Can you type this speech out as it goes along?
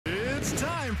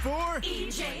time for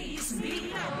EJ's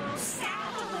Meatloaf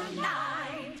Scout of the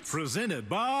Night. Presented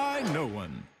by No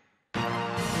One. We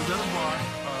was at a bar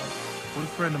with a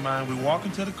friend of mine. We walk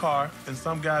into the car, and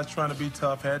some guy's trying to be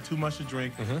tough, had too much to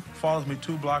drink, follows me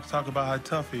 2 blocks, talk about how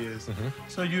tough he is.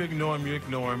 So you ignore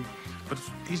him, but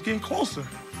he's getting closer.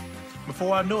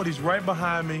 Before I know it, he's right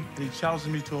behind me, and he challenges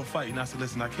me to a fight. And I said,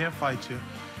 listen, I can't fight you.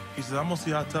 He says, I'm gonna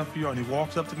see how tough you are. And he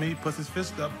walks up to me, puts his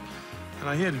fist up, and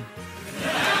I hit him.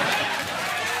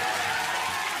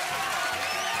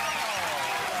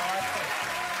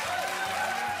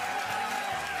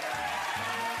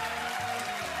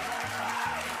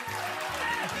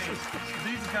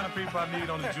 These are the kind of people I need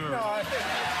on the jury.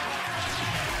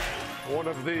 One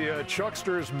of the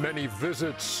Chuckster's many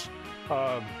visits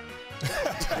to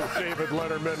David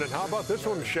Letterman. And how about this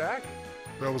one, Shaq?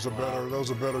 That was a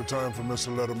better time for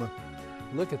Mr. Letterman.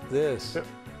 Look at this.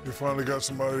 You finally got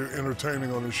somebody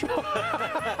entertaining on the show.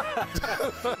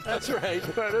 That's right.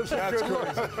 That's crazy.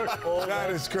 Oh,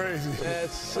 that is crazy.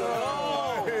 That's so.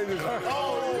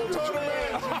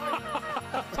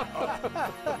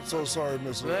 I'm so sorry,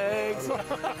 Mr. Thanks.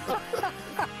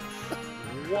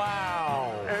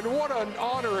 Wow. And what an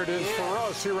honor it is for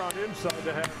us here on Inside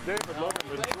to have David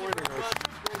Letterman joining us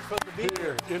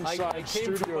here inside I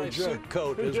came from my suit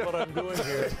coat is what I'm doing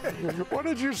here. What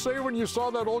did you say when you saw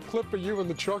that old clip of you and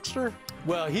the Chuckster?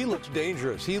 Well, he looks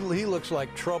dangerous. He looks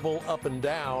like trouble up and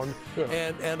down,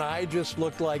 and I just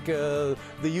looked like the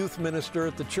youth minister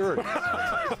at the church.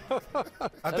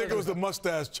 I think it was the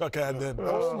mustache Chuck had then.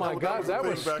 Oh my God, that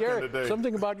was scary.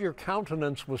 Something about your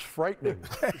countenance was frightening.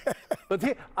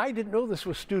 But I didn't know this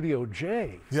was Studio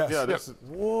J. Yes. Yeah, this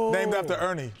Whoa. Named after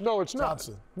Ernie. No, it's not.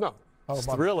 Johnson. No. It's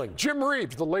thrilling. Jim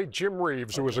Reeves, the late Jim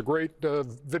Reeves, who was a great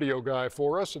video guy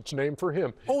for us. It's named for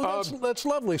him. Oh, that's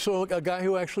lovely. So a guy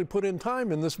who actually put in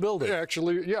time in this building.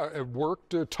 Actually, yeah, it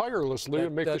worked tirelessly to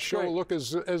make the show look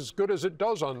as good as it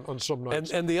does on some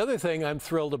nights. And the other thing I'm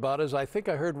thrilled about is I think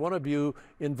I heard one of you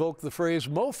invoke the phrase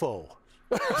mofo.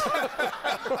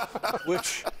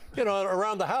 Which, you know,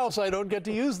 around the house I don't get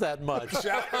to use that much.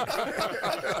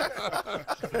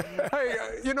 Hey,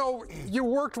 you know, you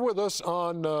worked with us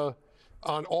on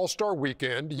All-Star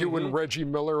Weekend, you and Reggie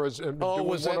Miller as doing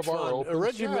was one that of our fun? opens.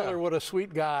 Reggie Miller, what a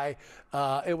sweet guy.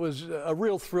 It was a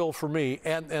real thrill for me.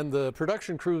 And the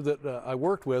production crew that I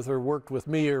worked with, or worked with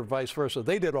me, or vice versa,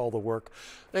 they did all the work.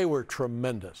 They were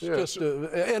tremendous. Yes.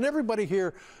 And everybody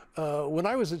here, when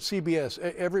I was at CBS,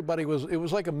 everybody it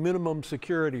was like a minimum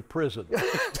security prison.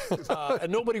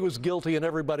 And nobody was guilty and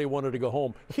everybody wanted to go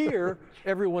home. Here,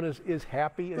 everyone is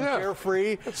happy and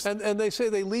carefree. And they say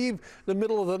they leave the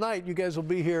middle of the night. You guys will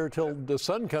be here till the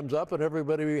sun comes up and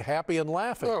everybody will be happy and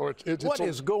laughing. Oh, what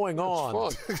is going on?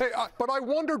 It's fun. Hey, but I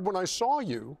wondered when I saw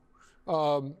you,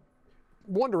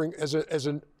 wondering as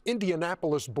an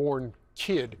Indianapolis-born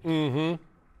kid,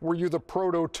 were you the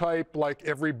prototype, like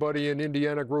everybody in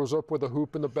Indiana grows up with a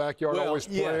hoop in the backyard, always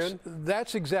playing? Yes,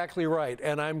 that's exactly right.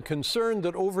 And I'm concerned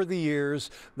that over the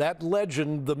years, that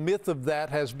legend, the myth of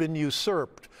that has been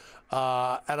usurped.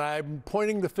 And I'm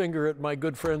pointing the finger at my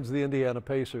good friends, the Indiana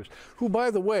Pacers, who,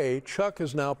 by the way, Chuck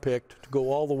has now picked to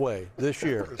go all the way this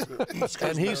year.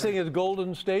 And he's thinking of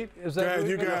Golden State? Is that Dan,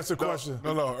 you can ask the question.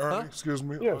 No, Ernie, excuse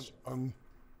me. Yes.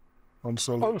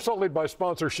 Unsullied by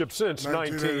sponsorship since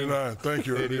 1989. Thank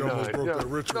you, Ernie. You almost broke that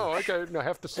ritual. No, okay, I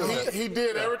have to say that. He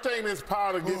did everything in his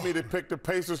power to get me to pick the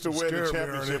Pacers to win the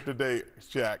championship today,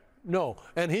 Shaq. No,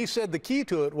 and he said the key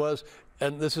to it was,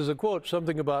 and this is a quote,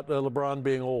 something about LeBron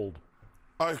being old.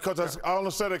 I only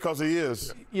said it because he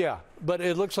is. Yeah, but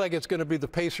it looks like it's going to be the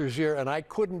Pacers' year, and I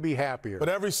couldn't be happier. But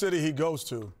every city he goes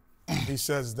to, he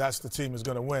says that's the team is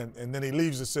going to win, and then he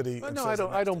leaves the city. No,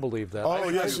 I don't believe that. Oh,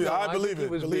 yes, I believe it. He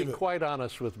was being quite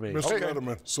honest with me. Mr.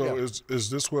 Letterman, so is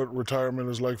this what retirement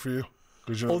is like for you?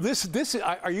 You know,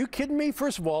 Are you kidding me?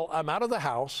 First of all, I'm out of the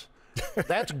house.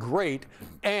 That's great,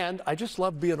 and I just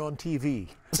love being on TV.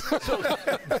 So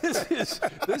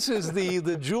this is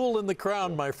the jewel in the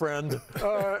crown, my friend.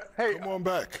 Hey, come on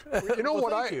back. You know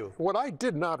what I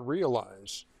did not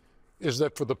realize is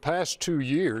that for the past 2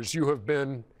 years you have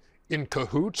been in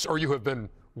cahoots, or you have been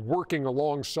working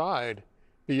alongside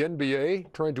the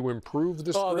NBA, trying to improve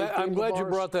this. I'm glad you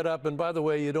brought that up. And by the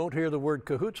way, you don't hear the word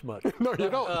cahoots much. No, you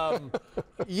don't.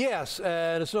 Yes,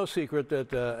 and it's no secret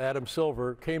that Adam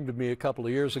Silver came to me a couple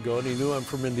of years ago, and he knew I'm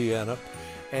from Indiana,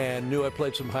 and knew I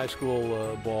played some high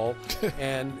school ball.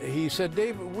 And he said,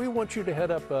 Dave, we want you to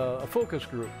head up a focus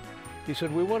group. He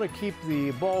said, we want to keep the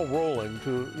ball rolling,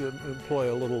 to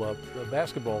employ a little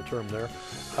basketball term there.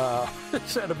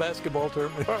 Is that a basketball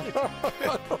term?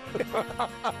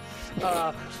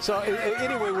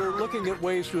 Anyway, we're looking at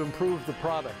ways to improve the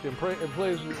product, to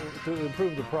improve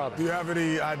the product. Do you have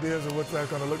any ideas of what that's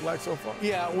going to look like so far?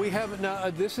 Yeah, we have. Now,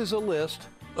 this is a list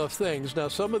of things. Now,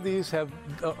 some of these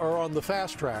are on the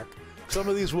fast track. Some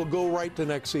of these will go right to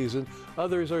next season.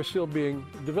 Others are still being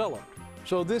developed.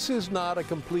 So this is not a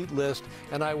complete list,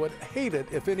 and I would hate it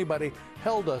if anybody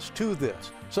held us to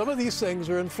this. Some of these things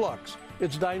are in flux.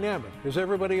 It's dynamic. Does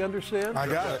everybody understand? I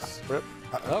got it.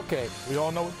 Okay. We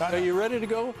all know what that Are is. you ready to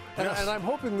go? Yes. And I'm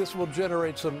hoping this will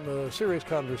generate some serious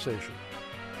conversation.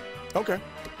 Okay.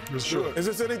 Let's do it. Is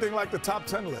this anything like the top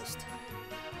 10 list?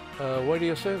 What do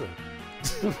you say then?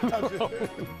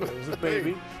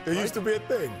 Maybe. There used to be a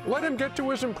thing. Let him get to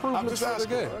his improvements just for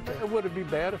the asking. game. Okay. Would it be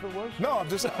bad if it was? No, I'm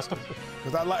just asking.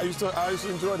 Because I used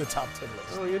to enjoy the top 10 list.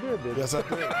 Oh, you did, didn't you? Yes, I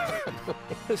did.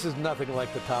 This is nothing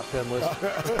like the top 10 list.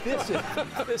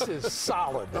 This is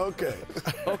solid. Okay.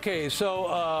 Okay,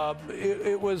 so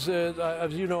it was,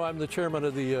 as you know, I'm the chairman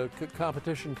of the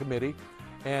competition committee,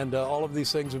 and all of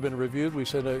these things have been reviewed. We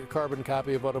sent a carbon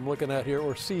copy of what I'm looking at here,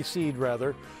 or CC'd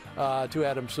rather, to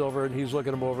Adam Silver, and he's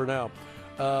looking them over now.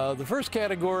 The first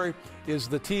category is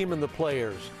the team and the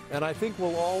players, and I think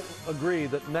we'll all agree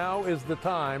that now is the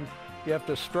time. You have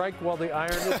to strike while the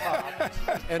iron is hot,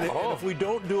 and if we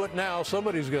don't do it now,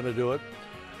 somebody's going to do it.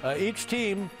 Each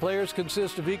team, players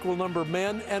consist of equal number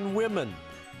men and women.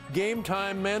 Game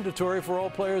time mandatory for all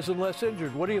players unless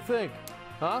injured. What do you think?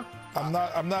 Huh? I'm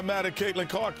not mad at Caitlin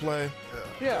Clark playing.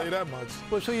 Yeah. Tell you that much.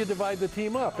 Well, so you divide the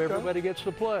team up. Everybody gets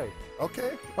to play.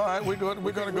 Okay. All right, we're going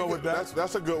to go with that.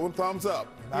 That's a good one. Thumbs up.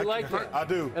 You like that? I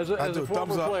do. As a do. former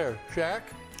Thumbs up. player. Shaq?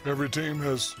 Every team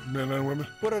has men and women.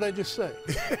 What did I just say?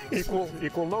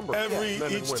 Equal number.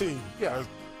 Each team. Yeah.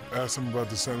 Ask them about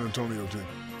the San Antonio team.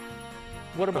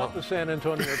 What about the San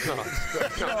Antonio team?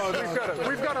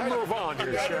 We've got to move on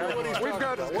here,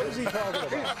 Shaq. What is he talking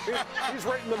about? He's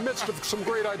right in the midst of some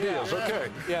great ideas. Okay.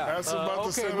 Yeah. Ask him about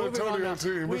the San moving on Antonio now.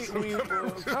 team.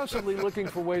 We're constantly looking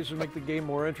for ways to make the game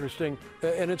more interesting,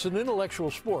 and it's an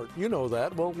intellectual sport. You know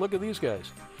that. Well, look at these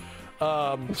guys.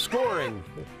 Scoring.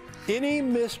 Any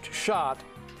missed shot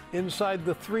inside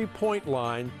the three-point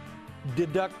line,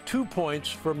 deduct 2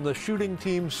 points from the shooting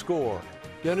team's score.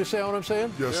 You understand what I'm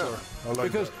saying? Yes, sir. I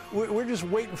like Because we're just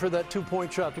waiting for that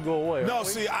 2-point shot to go away. No,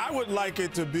 see, I would like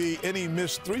it to be any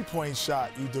missed three-point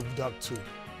shot you deduct 2.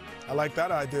 I like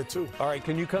that idea too. All right,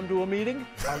 can you come to a meeting?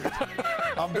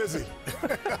 I'm busy.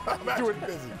 I'm actually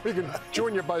busy. We can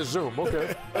join you by Zoom.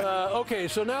 Okay. Okay,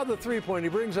 so now the three-point. He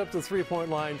brings up the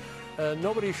three-point line.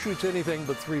 Nobody shoots anything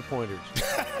but three-pointers.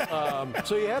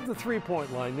 So you have the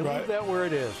three-point line. You leave that where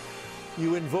it is.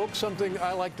 You invoke something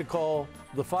I like to call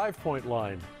the 5-point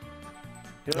line.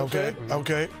 You know what I'm saying?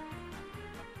 Okay.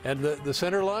 And the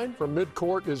center line? From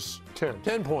midcourt is 10.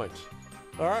 10 points.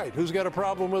 All right, who's got a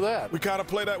problem with that? We kind of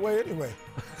play that way anyway.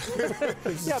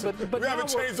 Yeah, but we haven't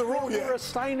changed the rule yet. We're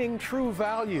assigning true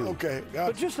value. Okay,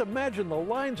 gotcha. But just imagine the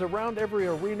lines around every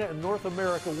arena in North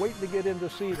America waiting to get in to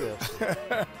see this.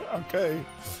 Okay.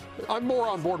 I'm more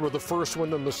on board with the first one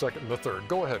than the second and the third.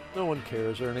 Go ahead. No one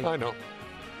cares, Ernie. I know.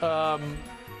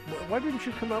 Why didn't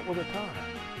you come out with a tie?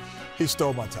 He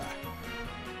stole my tie.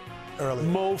 Earlier.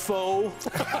 Mofo.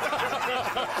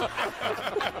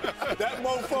 That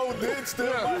mofo did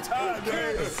steal my tie,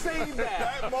 man. Say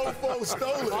that. That mofo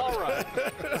stole it. All right.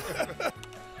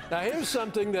 Now here's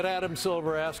something that Adam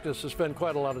Silver asked us to spend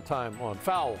quite a lot of time on.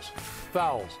 Fouls.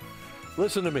 Fouls.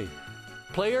 Listen to me.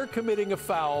 Player committing a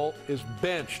foul is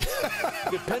benched,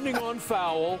 depending on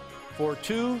foul, for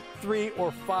 2, 3,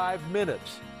 or 5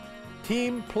 minutes.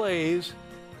 Team plays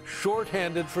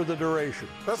shorthanded for the duration.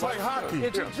 That's like hockey.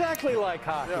 It's exactly like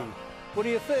hockey. Yeah. What do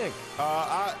you think?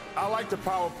 I like the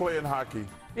power play in hockey.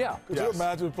 Yeah. Could you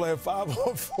imagine playing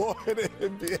 5-on-4 in the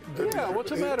NBA? Yeah, what's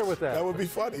the matter with that? That would be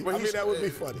funny. That would be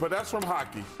funny. But that's from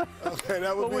hockey. Okay,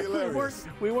 that would be hilarious.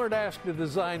 We weren't asked to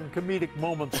design comedic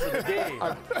moments for the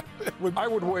game. I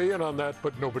would weigh in on that,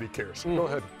 but nobody cares. Go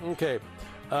ahead. Okay.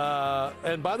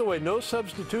 And by the way, no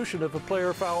substitution if a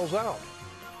player fouls out.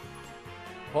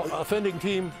 Well, offending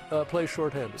team plays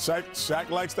shorthanded. Shaq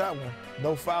likes that one.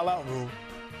 No foul out rule.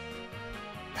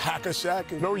 Hacker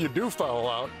Shaq. No, you do foul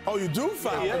out. Oh, you do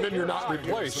foul. And then you're not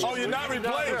replaced. Oh, you're not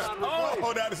replaced.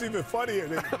 Oh, that is even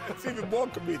funnier. It's even more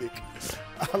comedic.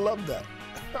 I love that.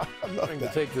 I love Trying to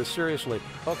that. take this seriously.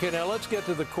 Okay, now let's get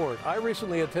to the court. I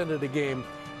recently attended a game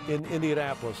in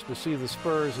Indianapolis to see the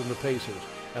Spurs and the Pacers,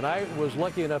 and I was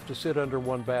lucky enough to sit under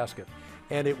one basket,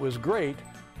 and it was great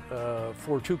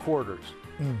for 2 quarters.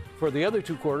 For the other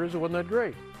 2 quarters, it wasn't that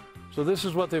great. So this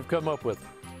is what they've come up with.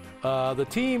 The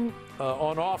team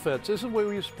on offense, this is the way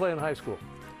we used to play in high school.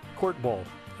 Court ball,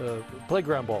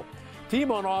 playground ball. Team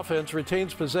on offense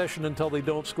retains possession until they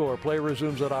don't score. Play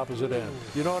resumes at opposite end.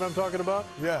 You know what I'm talking about?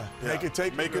 Yeah. Make it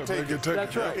take Make it take it.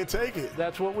 That's right. Make it take it.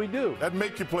 That's what we do. That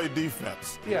make you play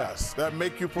defense. Yeah. Yes. That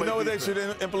make you play You know what they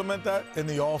defense. should implement that in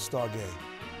the All-Star game?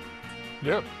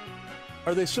 Yeah.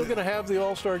 Are they still going to have the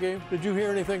All-Star game? Did you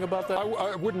hear anything about that?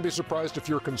 I wouldn't be surprised if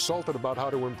you're consulted about how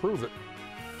to improve it.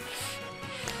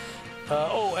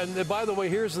 And by the way,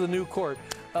 here's the new court.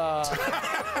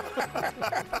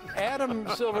 Adam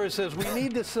Silver says we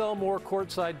need to sell more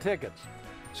courtside tickets.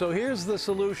 So here's the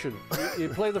solution. You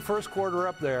play the first quarter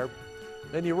up there,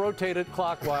 then you rotate it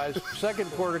clockwise. Second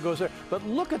quarter goes there. But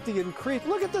look at the increase.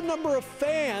 Look at the number of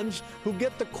fans who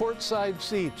get the courtside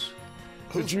seats.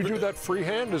 Did you do that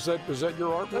freehand? Is that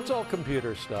your art? That's all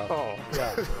computer stuff. Oh.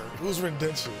 Yeah. Who's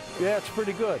rendition? Yeah, it's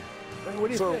pretty good. What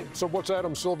do you think? So what's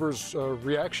Adam Silver's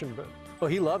reaction been? Oh,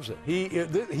 he loves it.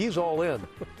 He's all in.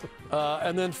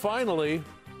 And then finally,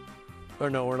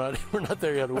 or no, we're not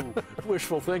there yet. Ooh,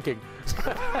 wishful thinking.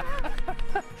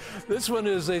 This one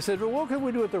is, they said, well, what can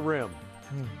we do at the rim?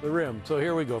 The rim. So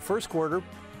here we go. First quarter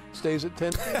stays at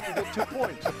 10 feet, you get 2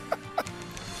 points.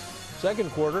 Second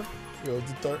quarter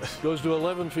goes to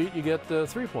 11 feet, you get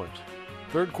 3 points.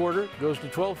 Third quarter goes to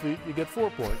 12 feet, you get 4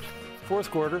 points.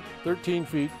 Fourth quarter, 13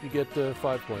 feet, you get 5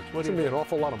 points. What do you There's think? an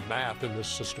awful lot of math in this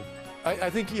system.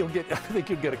 I think you'll get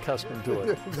accustomed to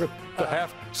it.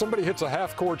 Somebody hits a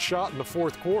half-court shot in the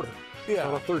fourth quarter. Yeah.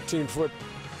 On a 13-foot.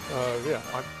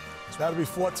 That'll be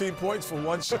 14 points for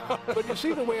one shot. But you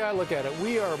see, the way I look at it,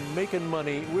 we are making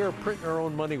money. We are printing our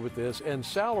own money with this, and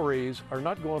salaries are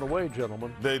not going away,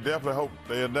 gentlemen. They definitely hope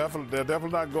they're definitely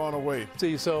not going away.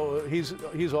 See, so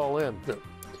he's all in. Yeah.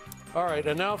 All right,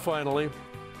 and now finally,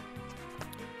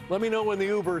 let me know when the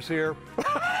Uber's here.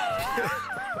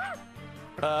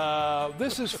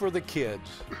 This is for the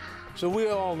kids. So we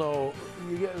all know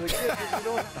you get the kids. You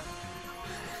don't.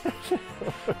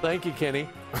 Thank you, Kenny.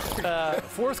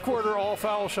 Fourth quarter, all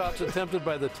foul shots attempted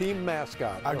by the team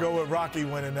mascot. I go with Rocky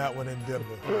winning that one in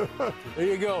Denver. There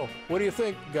you go. What do you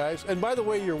think, guys? And by the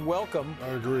way, you're welcome. I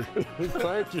agree.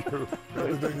 Thank you.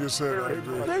 Everything you said, I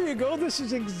agree. There you go. This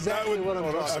is exactly what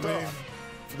I'm talking about.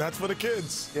 That's for the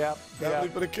kids. Yeah. Definitely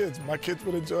for the kids. My kids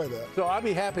would enjoy that. So I'd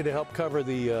be happy to help cover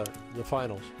the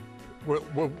finals.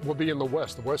 We'll be in the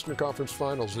West, the Western Conference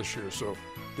Finals this year, so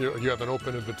you have an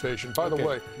open invitation. By the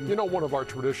way, you know one of our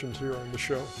traditions here on the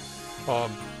show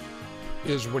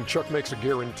is when Chuck makes a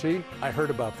guarantee. I heard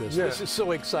about this. Yeah. This is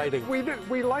so exciting. We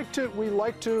like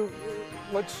to.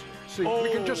 Let's see.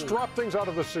 We can just drop things out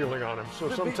of the ceiling on him.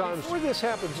 So sometimes. Before this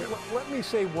happens, let me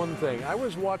say one thing. I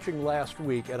was watching last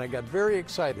week, and I got very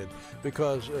excited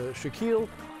because Shaquille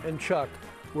and Chuck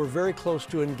were very close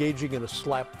to engaging in a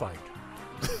slap fight.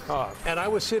 And I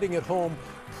was sitting at home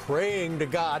praying to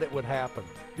God it would happen.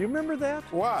 Do you remember that?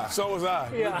 Why? So was I.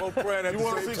 Yeah. We both praying at You the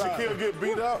want to same see time. Shaquille get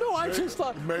beat up? No, I just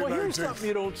thought, May well, here's 19th. something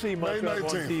you don't see much May of on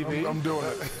 19th. TV. I'm doing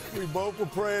it. We both were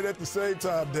praying at the same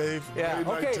time, Dave. Yeah,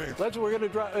 May okay, 19th. we're going to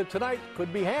drive, tonight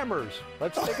could be hammers.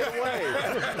 Let's take it away.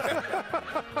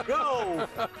 Go!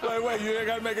 Wait, you ain't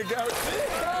got to make a guarantee?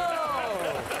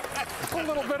 A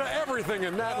little bit of everything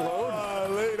in that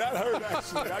load. Lee, that hurt,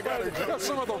 actually. I got to go. Got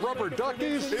some of the rubber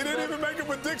duckies. He didn't even make a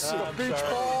prediction. Beach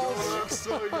balls.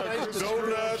 Nice to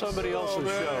screw up somebody else's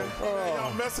show. Man,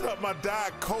 y'all messing up my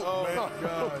Diet Coke, man.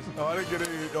 Gosh. Oh, I didn't get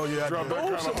any. Oh, yeah, I Drop did. that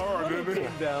kind of hard, Money didn't it?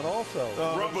 came down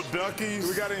also. Rubber duckies.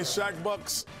 We got any Shaq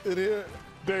Bucks in here?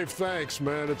 Dave, thanks,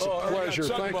 man. It's a Oh, pleasure.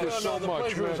 Chuck Thank Buck. you No, so the much,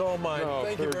 pleasure man. is all mine. No,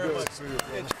 Thank you very good. much.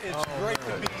 It's great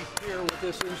to be here with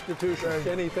this institution.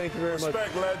 Kenny, thank you very much.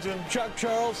 Respect, legend. Chuck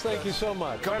Charles, thank you so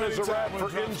much. That is a wrap anytime for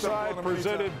when Trump's up Inside, on them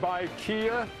presented by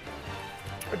Kia.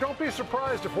 And don't be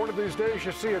surprised if one of these days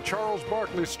you see a Charles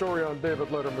Barkley story on David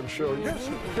Letterman's show. You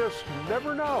just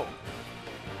never know.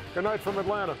 Good night from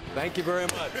Atlanta. Thank you very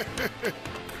much.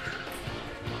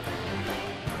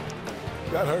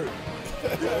 That hurt.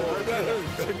 That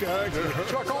hurt.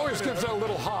 Chuck always gives that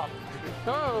little hop.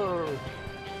 Oh.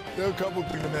 There were a couple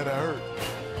people that hurt.